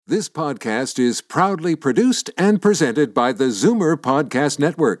This podcast is proudly produced and presented by the Zoomer Podcast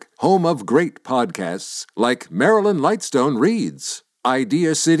Network, home of great podcasts like Marilyn Lightstone Reads,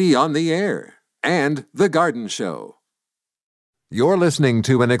 Idea City on the Air, and The Garden Show. You're listening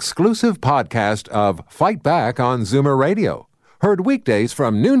to an exclusive podcast of Fight Back on Zoomer Radio, heard weekdays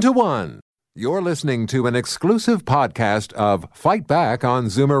from noon to 1. You're listening to an exclusive podcast of Fight Back on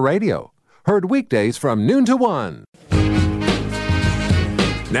Zoomer Radio, heard weekdays from noon to 1.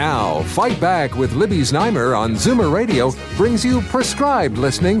 Now, Fight Back with Libby Znaimer on Zoomer Radio brings you prescribed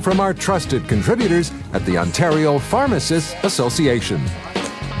listening from our trusted contributors at the Ontario Pharmacists Association.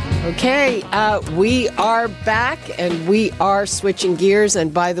 Okay, we are back and we are switching gears.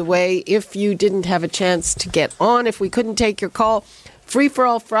 And by the way, if you didn't have a chance to get on, if we couldn't take your call, Free for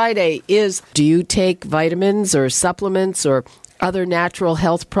All Friday is, do you take vitamins or supplements or other natural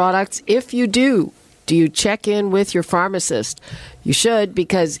health products? If you do you check in with your pharmacist? You should,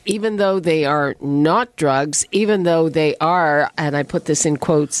 because even though they are not drugs, even though they are, and I put this in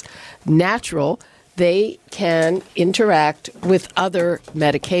quotes, natural, they can interact with other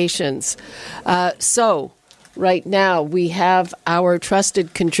medications. So right now we have our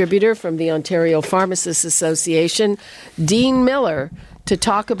trusted contributor from the Ontario Pharmacists Association, Dean Miller, to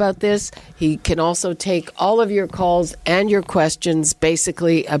talk about this. He can also take all of your calls and your questions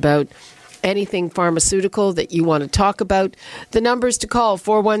basically about anything pharmaceutical that you want to talk about. The numbers to call,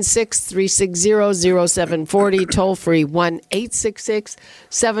 416-360-0740, toll-free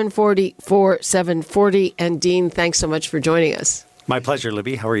 1-866-740-4740. And Dean, thanks so much for joining us. My pleasure,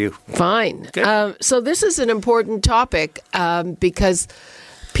 Libby. How are you? Fine. Good. So this is an important topic because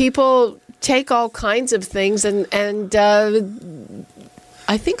people take all kinds of things, and I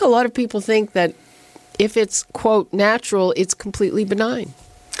think a lot of people think that if it's, quote, natural, it's completely benign.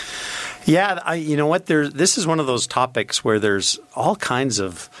 Yeah, you know what? This is one of those topics where there's all kinds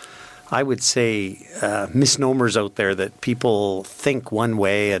of, I would say, misnomers out there that people think one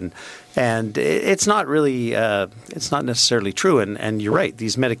way, and it's not really, it's not necessarily true. And you're right.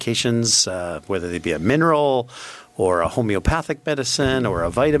 These medications, whether they be a mineral or a homeopathic medicine or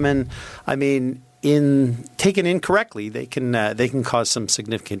a vitamin, I mean, taken incorrectly, they can cause some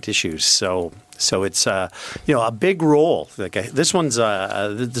significant issues. So it's a big role. Like this one's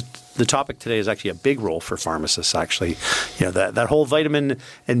the topic today is actually a big role for pharmacists. Actually, that whole vitamin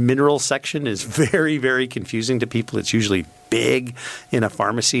and mineral section is very, very confusing to people. It's usually big in a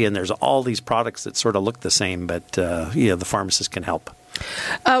pharmacy, and there's all these products that sort of look the same, but the pharmacist can help.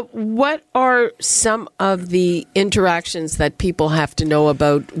 What are some of the interactions that people have to know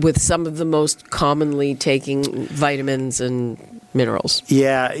about with some of the most commonly taking vitamins and minerals?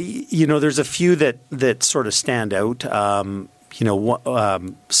 Yeah, there's a few that sort of stand out.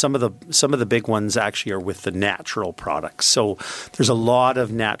 Some of the big ones actually are with the natural products. So there's a lot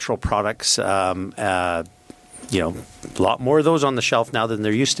of natural products. A lot more of those on the shelf now than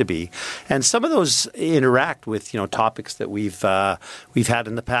there used to be, and some of those interact with topics that we've had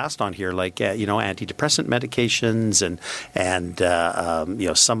in the past on here, like antidepressant medications, and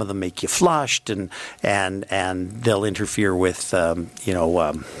some of them make you flushed, and they'll interfere with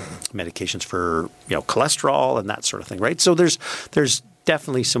medications for cholesterol and that sort of thing, right? So there's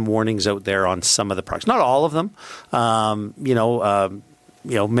definitely some warnings out there on some of the products, not all of them.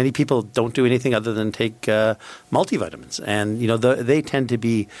 Many people don't do anything other than take multivitamins, and they tend to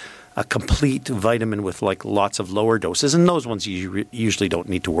be a complete vitamin with like lots of lower doses, and those ones you usually don't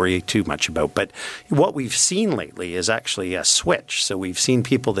need to worry too much about. But what we've seen lately is actually a switch. So we've seen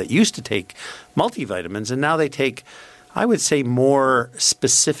people that used to take multivitamins, and now they take, I would say, more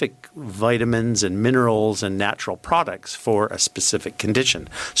specific vitamins and minerals and natural products for a specific condition.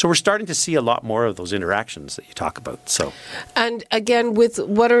 So we're starting to see a lot more of those interactions that you talk about. So, and again, with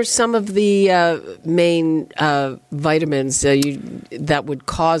what are some of the main vitamins that would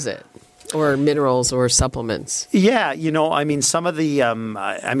cause it, or minerals or supplements? Yeah, some of the,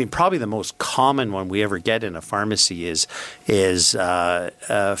 probably the most common one we ever get in a pharmacy is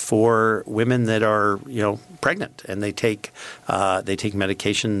for women that are, pregnant, and they take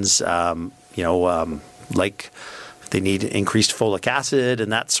medications, like they need increased folic acid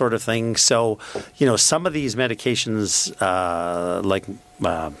and that sort of thing. So, some of these medications, like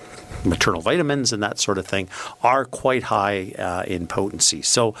maternal vitamins and that sort of thing, are quite high in potency.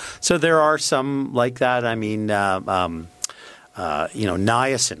 So there are some like that.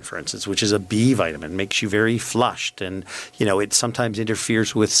 niacin, for instance, which is a B vitamin, makes you very flushed. And, it sometimes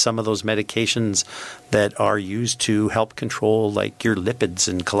interferes with some of those medications that are used to help control like your lipids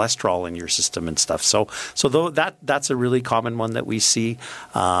and cholesterol in your system and stuff. So though that's a really common one that we see.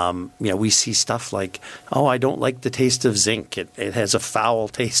 We see stuff like, I don't like the taste of zinc. It has a foul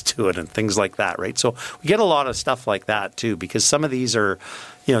taste to it and things like that, right? So we get a lot of stuff like that too, because some of these are,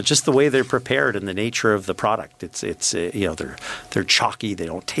 just the way they're prepared and the nature of the product. It's they're chalky. They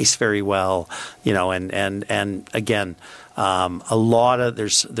don't taste very well, and again, a lot of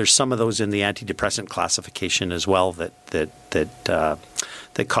there's some of those in the antidepressant classification as well that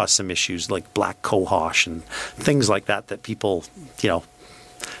cause some issues like black cohosh and things like that people,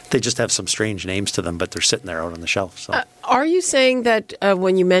 they just have some strange names to them, but they're sitting there out on the shelf. So. Are you saying that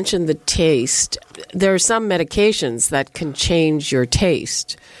when you mentioned the taste, there are some medications that can change your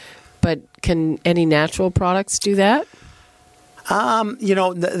taste, but can any natural products do that?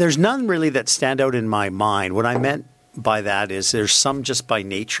 There's none really that stand out in my mind. What I meant by that is there's some just by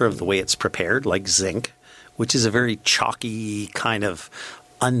nature of the way it's prepared, like zinc, which is a very chalky kind of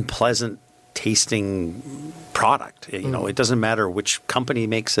unpleasant tasting product. It doesn't matter which company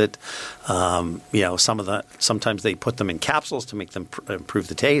makes it. Sometimes they put them in capsules to make them improve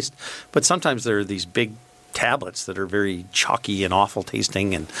the taste, but sometimes there are these big tablets that are very chalky and awful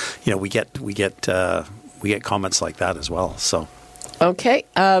tasting, and we get comments like that as well. So, okay,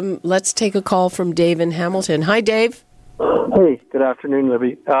 let's take a call from Dave in Hamilton. Hi, Dave. Hey, good afternoon,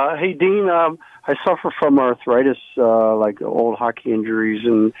 Libby. Hey, Dean. I suffer from arthritis, like old hockey injuries,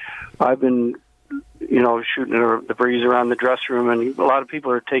 and I've been, shooting the breeze around the dressing room, and a lot of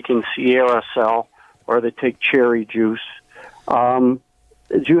people are taking Sierra Cell or they take cherry juice. Do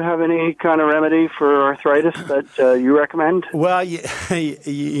you have any kind of remedy for arthritis that you recommend? Well,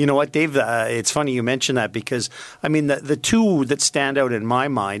 you know what, Dave? It's funny you mention that because, the two that stand out in my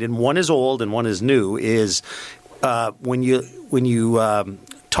mind, and one is old and one is new, is when you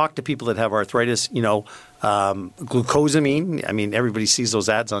talk to people that have arthritis, glucosamine. Everybody sees those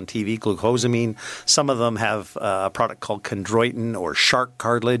ads on TV, glucosamine. Some of them have a product called chondroitin or shark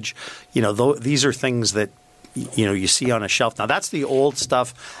cartilage. These are things that, you see on a shelf. Now, that's the old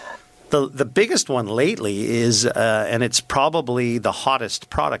stuff. The biggest one lately is, and it's probably the hottest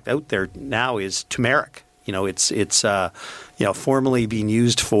product out there now, is turmeric. It's formerly being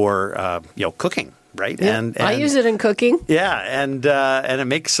used for, cooking. Right, yeah, and I use it in cooking. Yeah, and it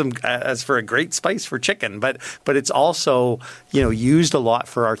makes some as for a great spice for chicken, but it's also used a lot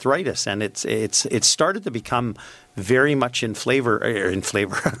for arthritis, and it's started to become very much in flavor,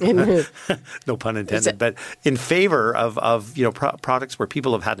 no pun intended, but in favor of products where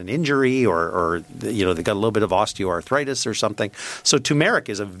people have had an injury or they got a little bit of osteoarthritis or something. So turmeric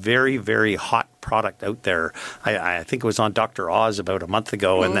is a very, very hot product out there. I think it was on Dr. Oz about a month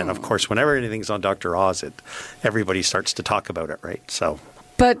ago, and then of course whenever anything's on Dr. Oz, everybody starts to talk about it, right? So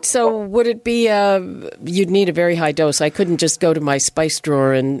would it be you'd need a very high dose? I couldn't just go to my spice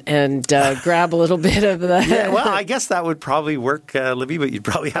drawer and grab a little bit of that. Yeah, well, I guess that would probably work, Libby, but you'd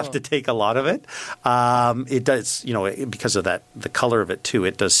probably have to take a lot of it. It does, because of that, the color of it too,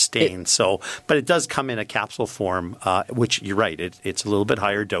 it does stain. But it does come in a capsule form, which you're right, it's a little bit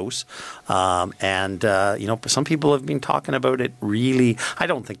higher dose. Some people have been talking about it really. I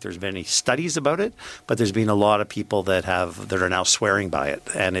don't think there's been any studies about it, but there's been a lot of people that are now swearing by it.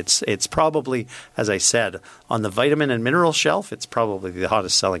 And it's probably, as I said, on the vitamin and mineral shelf, it's probably the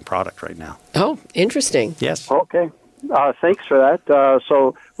hottest selling product right now. Oh, interesting. Yes. Okay. Thanks for that.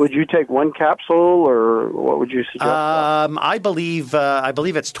 So would you take one capsule, or what would you suggest? I believe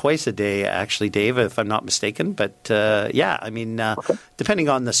it's twice a day, actually, Dave, if I'm not mistaken. But okay. Depending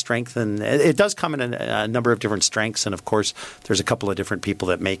on the strength, and it does come in a number of different strengths, and of course, there's a couple of different people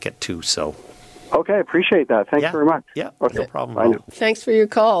that make it too. So. Okay, appreciate that. Thanks very much. Yeah, okay. No problem at all. Thanks for your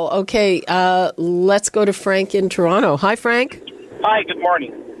call. Okay, let's go to Frank in Toronto. Hi, Frank. Hi, good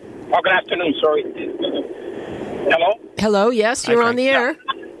morning. Oh, good afternoon, sorry. Hello? Hello, yes, you're on the air.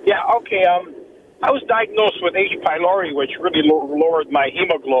 Yeah, okay. I was diagnosed with H. pylori, which really lowered my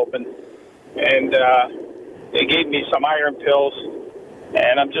hemoglobin, and they gave me some iron pills,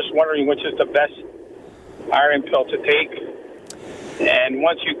 and I'm just wondering which is the best iron pill to take. And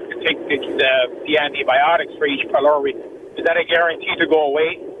once you take the antibiotics for H. pylori, is that a guarantee to go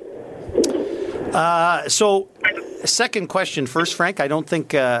away? So, second question first, Frank. I don't think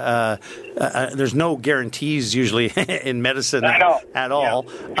there's no guarantees usually in medicine at all.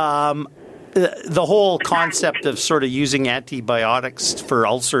 Yeah. The whole concept of sort of using antibiotics for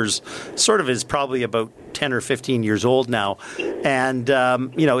ulcers sort of is probably about 10 or 15 years old now. And,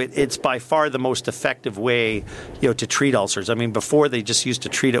 it's by far the most effective way, to treat ulcers. I mean, before they just used to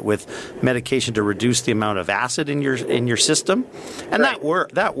treat it with medication to reduce the amount of acid in your system. And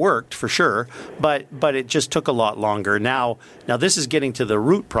that worked for sure, but it just took a lot longer. Now this is getting to the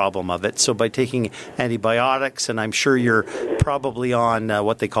root problem of it. So by taking antibiotics, and I'm sure you're probably on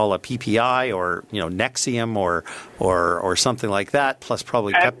what they call a PPI or, Nexium or something like that, plus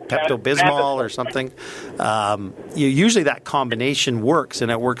probably Pepto-Bismol or something. Usually that combination works,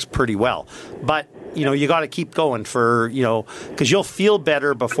 and it works pretty well. But, you got to keep going for, because you'll feel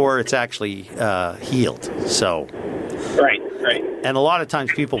better before it's actually healed. So. Right. And a lot of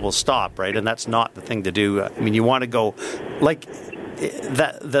times people will stop, right? And that's not the thing to do. I mean, you want to go, like,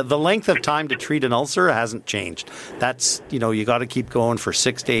 the length of time to treat an ulcer hasn't changed. That's, you got to keep going for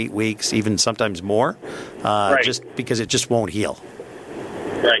 6 to 8 weeks, even sometimes more, just because it just won't heal.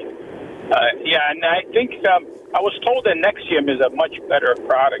 Right. And I think I was told that Nexium is a much better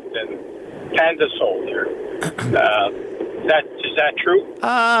product than Candisol here. Is that true?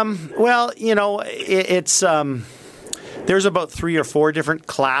 Well, it's there's about 3 or 4 different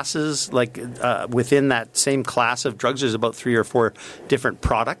classes, like within that same class of drugs. There's about 3 or 4 different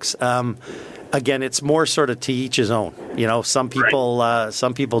products. Again, it's more sort of to each his own. Some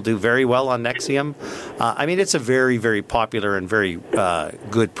people do very well on Nexium. I mean, it's a very, very popular and very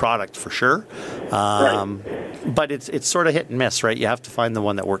good product for sure. But it's sort of hit and miss, right? You have to find the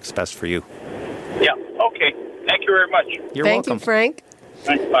one that works best for you. Yeah. Okay. Thank you very much. You're welcome. Thank you, Frank.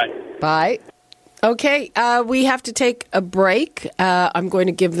 Thanks. Bye. Bye. Okay, we have to take a break. I'm going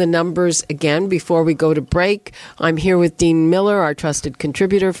to give the numbers again before we go to break. I'm here with Dean Miller, our trusted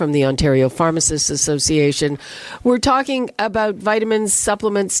contributor from the Ontario Pharmacists Association. We're talking about vitamins,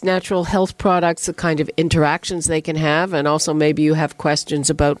 supplements, natural health products, the kind of interactions they can have, and also maybe you have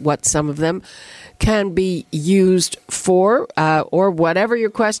questions about what some of them can be used for, or whatever your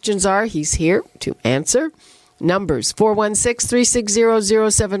questions are, he's here to answer. Numbers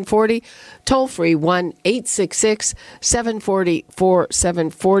 416-360-0740, toll free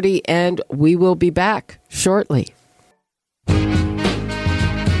 1-866-740-4740, and we will be back shortly.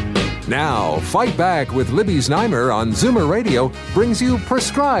 Now, Fight Back with Libby Znaimer on Zoomer Radio brings you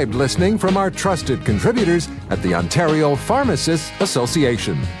prescribed listening from our trusted contributors at the Ontario Pharmacists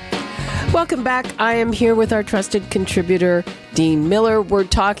Association. Welcome back. I am here with our trusted contributor, Dean Miller. We're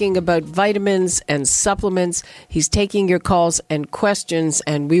talking about vitamins and supplements. He's taking your calls and questions,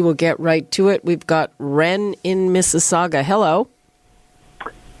 and we will get right to it. We've got Ren in Mississauga. Hello.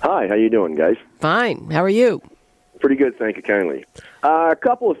 Hi, how you doing, guys? Fine. How are you? Pretty good, thank you kindly. A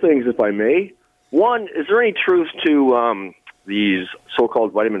couple of things, if I may. One, is there any truth to these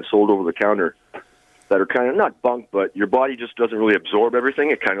so-called vitamins sold over the counter that are kind of not bunk, but your body just doesn't really absorb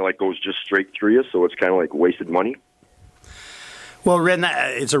everything? It kind of like goes just straight through you, so it's kind of like wasted money. Well, Ren,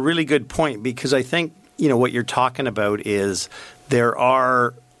 it's a really good point, because I think, what you're talking about is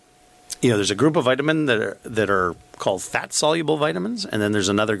there's a group of vitamins that are called fat-soluble vitamins, and then there's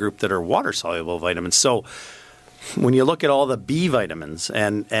another group that are water-soluble vitamins. So when you look at all the B vitamins,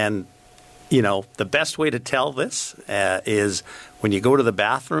 and the best way to tell this is when you go to the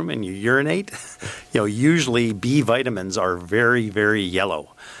bathroom and you urinate, usually B vitamins are very, very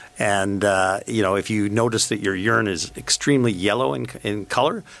yellow. And, if you notice that your urine is extremely yellow in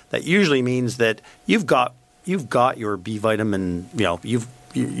color, that usually means that you've got your B vitamin,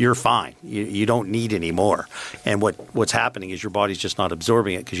 you're fine. You don't need any more. And what's happening is your body's just not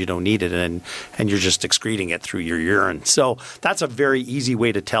absorbing it because you don't need it, and you're just excreting it through your urine. So that's a very easy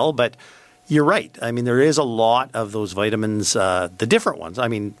way to tell, but you're right. I mean, there is a lot of those vitamins, the different ones. I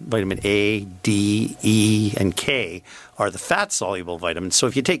mean, vitamin A, D, E, and K are the fat-soluble vitamins. So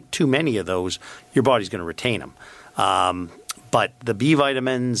if you take too many of those, your body's going to retain them. But the B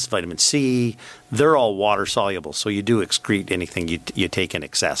vitamins, vitamin C, they're all water-soluble. So you do excrete anything you take in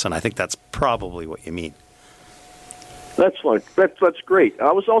excess. And I think that's probably what you mean. That's fine. That's great.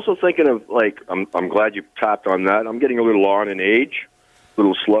 I was also thinking of, I'm glad you tapped on that. I'm getting a little on in age, a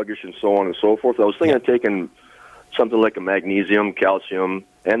little sluggish and so on and so forth. I was thinking of taking something like a magnesium, calcium,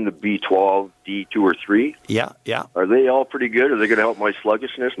 and the B12, D2 or 3. Yeah. Are they all pretty good? Are they going to help my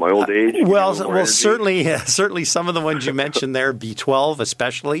sluggishness, my old age? Well, certainly some of the ones you mentioned there, B12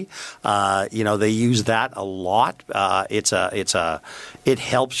 especially, they use that a lot. It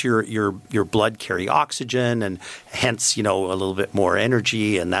helps your blood carry oxygen, and hence, a little bit more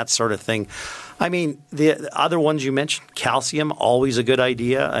energy and that sort of thing. I mean, the other ones you mentioned, calcium, always a good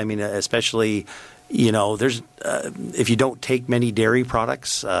idea. I mean, especially there's if you don't take many dairy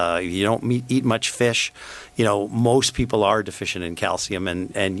products, you don't eat much fish, most people are deficient in calcium,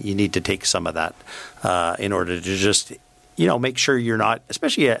 and you need to take some of that in order to just make sure you're not,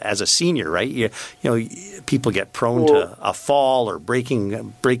 especially as a senior, right? People get prone to a fall or breaking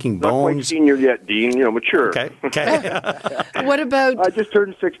bones. Not quite senior yet, Dean. Mature. Okay. What about? I just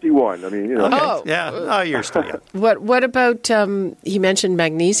turned 61. Oh, yeah. Oh, you're still young. What about? He mentioned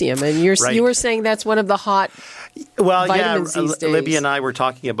magnesium, and you were saying that's one of the hot. Vitamins these days. Libby and I were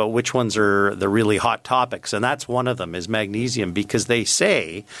talking about which ones are the really hot topics, and that's one of them is magnesium, because they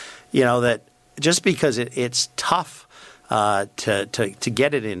say, that just because it's tough to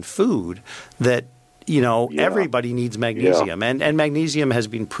get it in food, that everybody needs magnesium, and magnesium has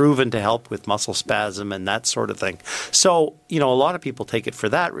been proven to help with muscle spasm and that sort of thing. So a lot of people take it for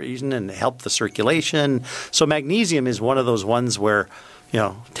that reason and help the circulation. So magnesium is one of those ones where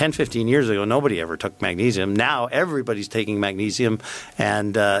 10, 15 years ago, nobody ever took magnesium. Now everybody's taking magnesium,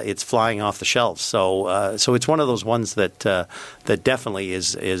 and it's flying off the shelves. So it's one of those ones that definitely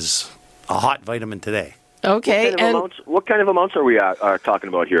is a hot vitamin today. Okay. What kind of amounts are we talking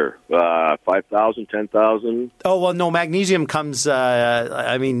about here? 5,000, 10,000? Oh, well, no, magnesium comes, that's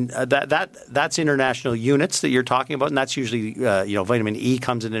international units that you're talking about, and that's usually, vitamin E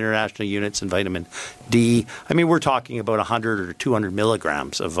comes in international units, and vitamin D. We're talking about 100 or 200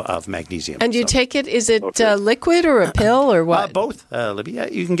 milligrams of magnesium. And you take it, is it liquid or a pill or what? Both, Libby. Yeah,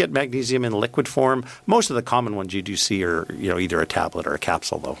 you can get magnesium in liquid form. Most of the common ones you do see are, either a tablet or a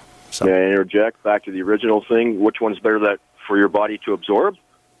capsule, though. So. May I interject back to the original thing? Which one's better for your body to absorb?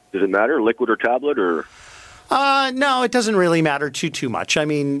 Does it matter, liquid or tablet, or? No, it doesn't really matter too much.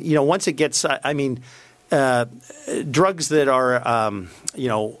 Once it gets, drugs that are,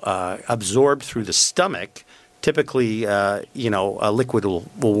 absorbed through the stomach, typically, a liquid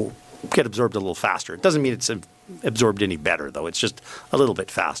will get absorbed a little faster. It doesn't mean it's absorbed any better, though. It's just a little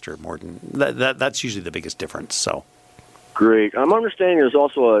bit faster. More than that's usually the biggest difference. So. Great. I'm understanding there's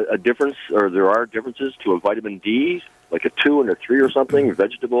also a difference, or there are differences to a vitamin D, like a 2 and a 3 or something,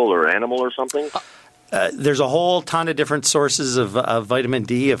 vegetable or animal or something. There's a whole ton of different sources of vitamin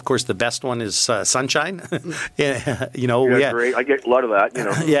D. Of course, the best one is sunshine. Great. I get a lot of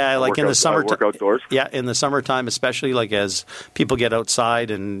that. Yeah, like in the summer. Work outdoors. Yeah, in the summertime, especially like as people get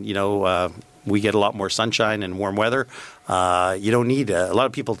outside and we get a lot more sunshine and warm weather. You don't need a lot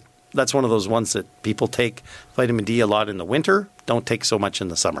of people. That's one of those ones that people take vitamin D a lot in the winter, don't take so much in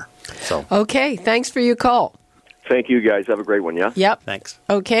the summer. So okay, thanks for your call. Thank you, guys. Have a great one, yeah? Yep. Thanks.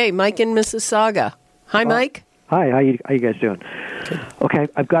 Okay, Mike in Mississauga. Hi, Mike. Hi, how you guys doing? Good. Okay,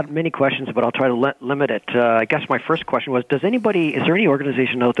 I've got many questions, but I'll try to limit it. I guess my first question was, is there any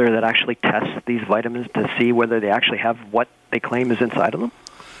organization out there that actually tests these vitamins to see whether they actually have what they claim is inside of them?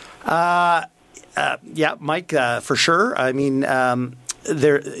 Yeah, Mike, for sure.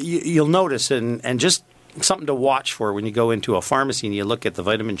 You'll notice, and just something to watch for when you go into a pharmacy and you look at the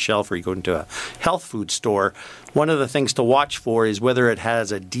vitamin shelf, or you go into a health food store. One of the things to watch for is whether it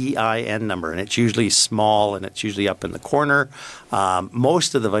has a DIN number, and it's usually small, and it's usually up in the corner.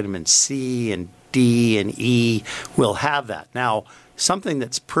 Most of the vitamin C and D and E will have that. Now, something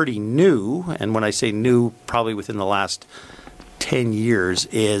that's pretty new, and when I say new, probably within the last 10 years,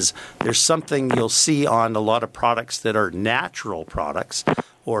 is there's something you'll see on a lot of products that are natural products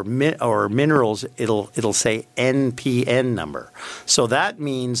or minerals. It'll say NPN number. So that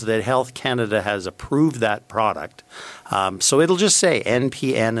means that Health Canada has approved that product. So it'll just say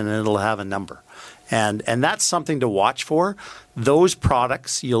NPN, and it'll have a number. And that's something to watch for. Those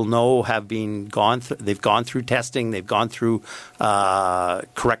products, you'll know, they've gone through testing, they've gone through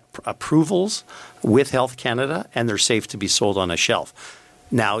correct approvals with Health Canada, and they're safe to be sold on a shelf.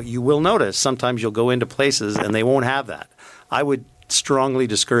 Now, you will notice sometimes you'll go into places and they won't have that. I would strongly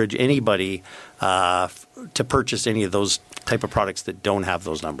discourage anybody to purchase any of those type of products that don't have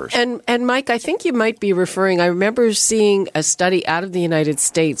those numbers. And Mike, I think you might be referring, I remember seeing a study out of the United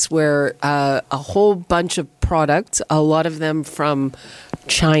States where a whole bunch of products, a lot of them from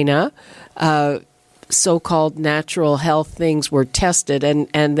China, so-called natural health things were tested,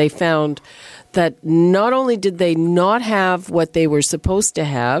 and they found that not only did they not have what they were supposed to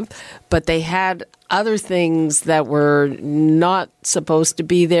have, but they had other things that were not supposed to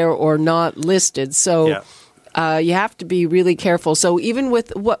be there or not listed. So you have to be really careful. So even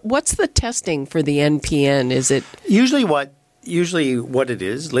with what's the testing for the NPN? Is it usually what it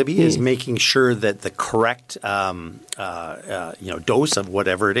is, Libby, is making sure that the correct dose of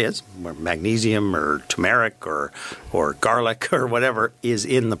whatever it is, magnesium or turmeric or garlic or whatever, is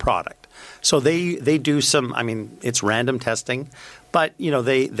in the product. So they do some, it's random testing, But,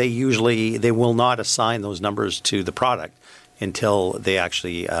 they will not assign those numbers to the product until they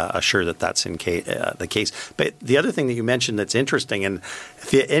actually assure that that's the case. But the other thing that you mentioned that's interesting, and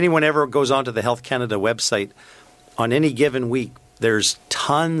if anyone ever goes onto the Health Canada website, on any given week, there's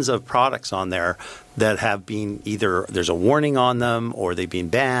tons of products on there that have been either there's a warning on them or they've been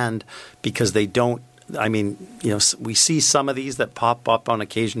banned because they don't. I mean, we see some of these that pop up on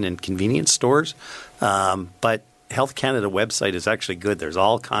occasion in convenience stores, but Health Canada website is actually good. There's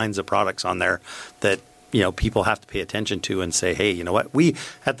all kinds of products on there that people have to pay attention to and say, hey, you know what? We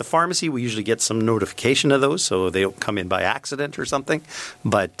at the pharmacy we usually get some notification of those, so they don't come in by accident or something.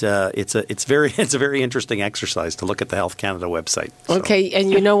 But it's a very interesting exercise to look at the Health Canada website. So. Okay, and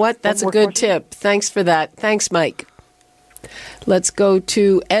you know what? That's a good tip. Thanks for that. Thanks, Mike. Let's go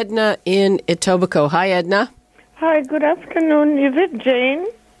to Edna in Etobicoke. Hi, Edna. Hi. Good afternoon. Is it Jane?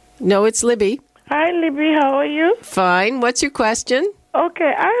 No, it's Libby. Hi, Libby. How are you? Fine. What's your question?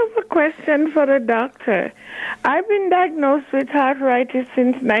 Okay, I have a question for the doctor. I've been diagnosed with arthritis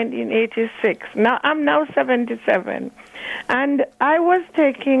since 1986. I'm now 77. And I was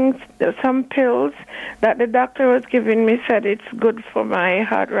taking some pills that the doctor was giving me, said it's good for my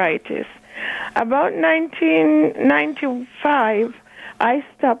arthritis. About 1995, I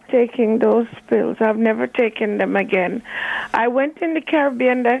stopped taking those pills. I've never taken them again. I went in the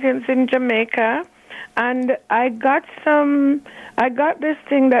Caribbean, that is in Jamaica, and I got this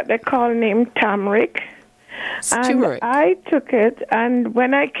thing that they call named turmeric. And I took it, and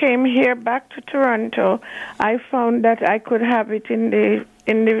when I came here back to Toronto, I found that I could have it in the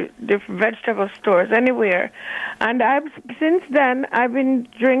vegetable stores anywhere. And since then I've been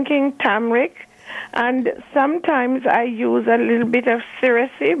drinking turmeric, and sometimes I use a little bit of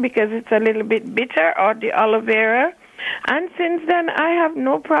Cerasee because it's a little bit bitter, or the aloe vera. And since then, I have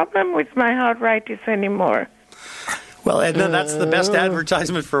no problem with my arthritis anymore. Well, Edna, that's the best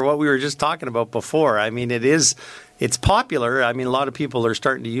advertisement for what we were just talking about before. I mean, it's popular. I mean, a lot of people are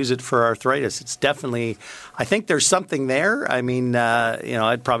starting to use it for arthritis. It's definitely, I think there's something there. I mean,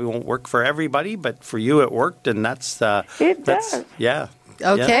 it probably won't work for everybody, but for you it worked, and it does. Yeah.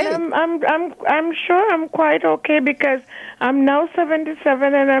 Okay. And I'm sure I'm quite okay because I'm now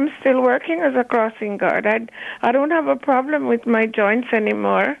 77 and I'm still working as a crossing guard. I don't have a problem with my joints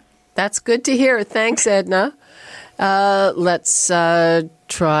anymore. That's good to hear. Thanks, Edna. Let's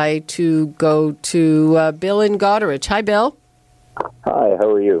try to go to Bill in Goderich. Hi, Bill. Hi, how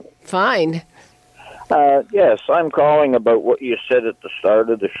are you? Fine. Yes, I'm calling about what you said at the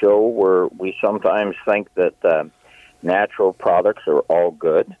start of the show, where we sometimes think that natural products are all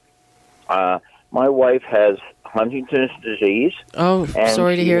good. My wife has Huntington's disease. Oh,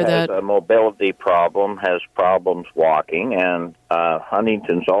 sorry to hear that. She has a mobility problem, has problems walking, and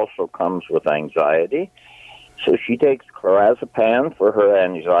Huntington's also comes with anxiety. So she takes clonazepam for her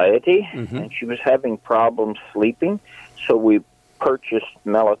anxiety, and she was having problems sleeping. So we purchased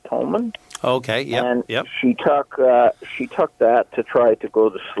melatonin. Okay, yep. She took that to try to go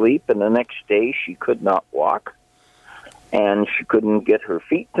to sleep, and the next day she could not walk, and she couldn't get her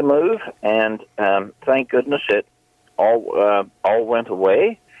feet to move. And thank goodness it all went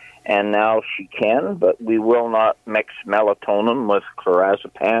away, and now she can. But we will not mix melatonin with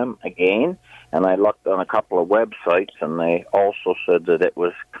clonazepam again. And I looked on a couple of websites, and they also said that it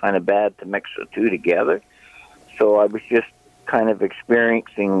was kind of bad to mix the two together. So I was just kind of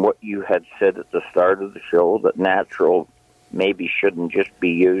experiencing what you had said at the start of the show, that natural maybe shouldn't just be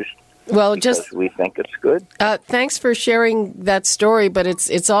used because we think it's good. Thanks for sharing that story, but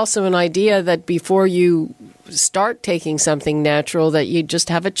it's also an idea that before you start taking something natural, that you just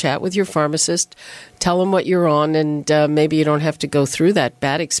have a chat with your pharmacist, tell them what you're on, and maybe you don't have to go through that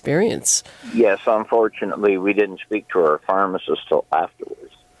bad experience. Yes, unfortunately, we didn't speak to our pharmacist till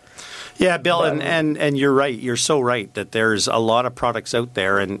afterwards. Yeah, Bill, and you're right. You're so right that there's a lot of products out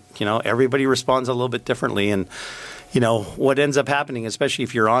there, and everybody responds a little bit differently. And what ends up happening, especially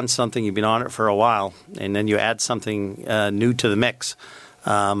if you're on something, you've been on it for a while, and then you add something new to the mix,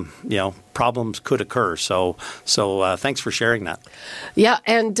 problems could occur. So thanks for sharing that. Yeah,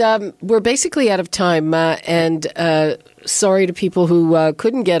 and we're basically out of time. And sorry to people who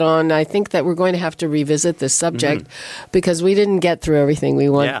couldn't get on. I think that we're going to have to revisit this subject because we didn't get through everything we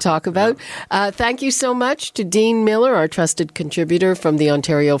want to talk about. Thank you so much to Dean Miller, our trusted contributor from the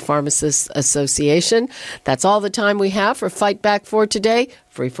Ontario Pharmacists Association. That's all the time we have for Fight Back for today.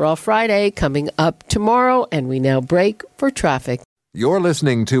 Free for All Friday coming up tomorrow, and we now break for traffic. You're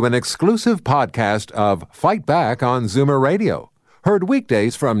listening to an exclusive podcast of Fight Back on Zoomer Radio. Heard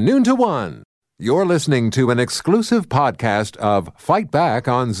weekdays from noon to 1. You're listening to an exclusive podcast of Fight Back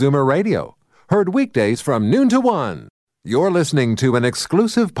on Zoomer Radio. Heard weekdays from noon to 1. You're listening to an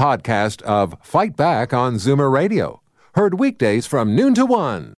exclusive podcast of Fight Back on Zoomer Radio. Heard weekdays from noon to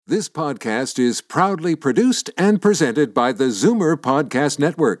 1. This podcast is proudly produced and presented by the Zoomer Podcast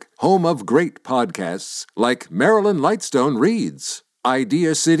Network, home of great podcasts like Marilyn Lightstone Reads,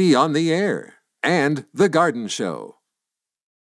 Idea City on the Air, and The Garden Show.